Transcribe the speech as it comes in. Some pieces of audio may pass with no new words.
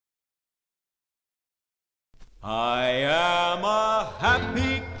I am a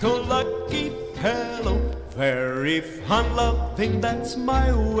happy-go-lucky fellow, very fun-loving, that's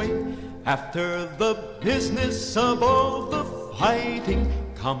my way. After the business of all the fighting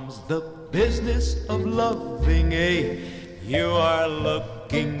comes the business of loving, eh? You are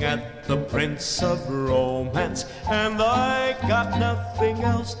looking at the Prince of Romance, and I got nothing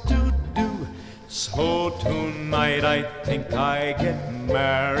else to do. So tonight I think I get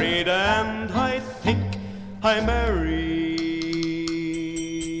married, and I think I marry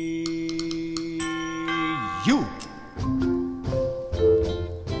you.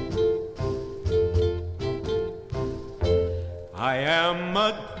 I am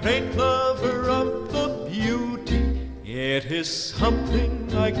a great lover of the beauty. It is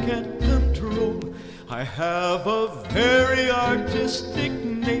something I can't control. I have a very artistic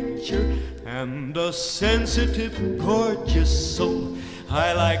nature and a sensitive, gorgeous soul.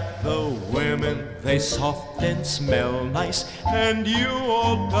 I like the women, they soft and smell nice, and you,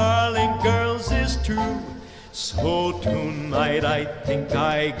 oh darling girls, is true. So tonight I think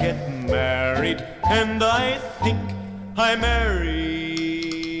I get married, and I think I marry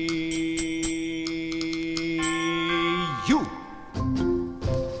you.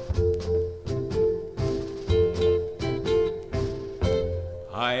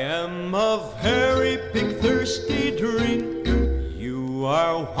 I am a very big thirsty drinker. You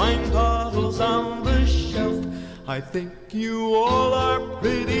are wine bottles on the shelf. I think you all are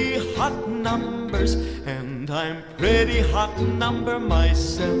pretty hot numbers, and I'm pretty hot number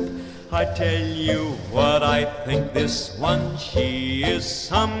myself. I tell you what I think, this one, she is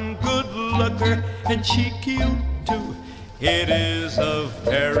some good looker, and she cute too. It is a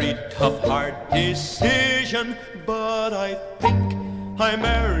very tough, hard decision, but I think I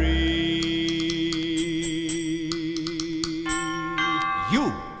marry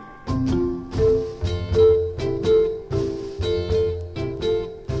you.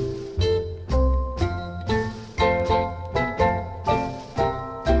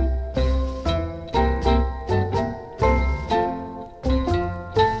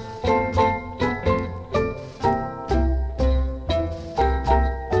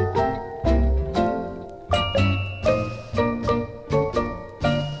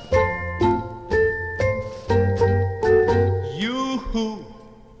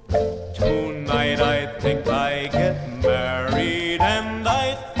 Tonight I think I get married, and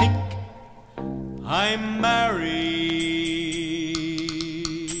I think I'm married.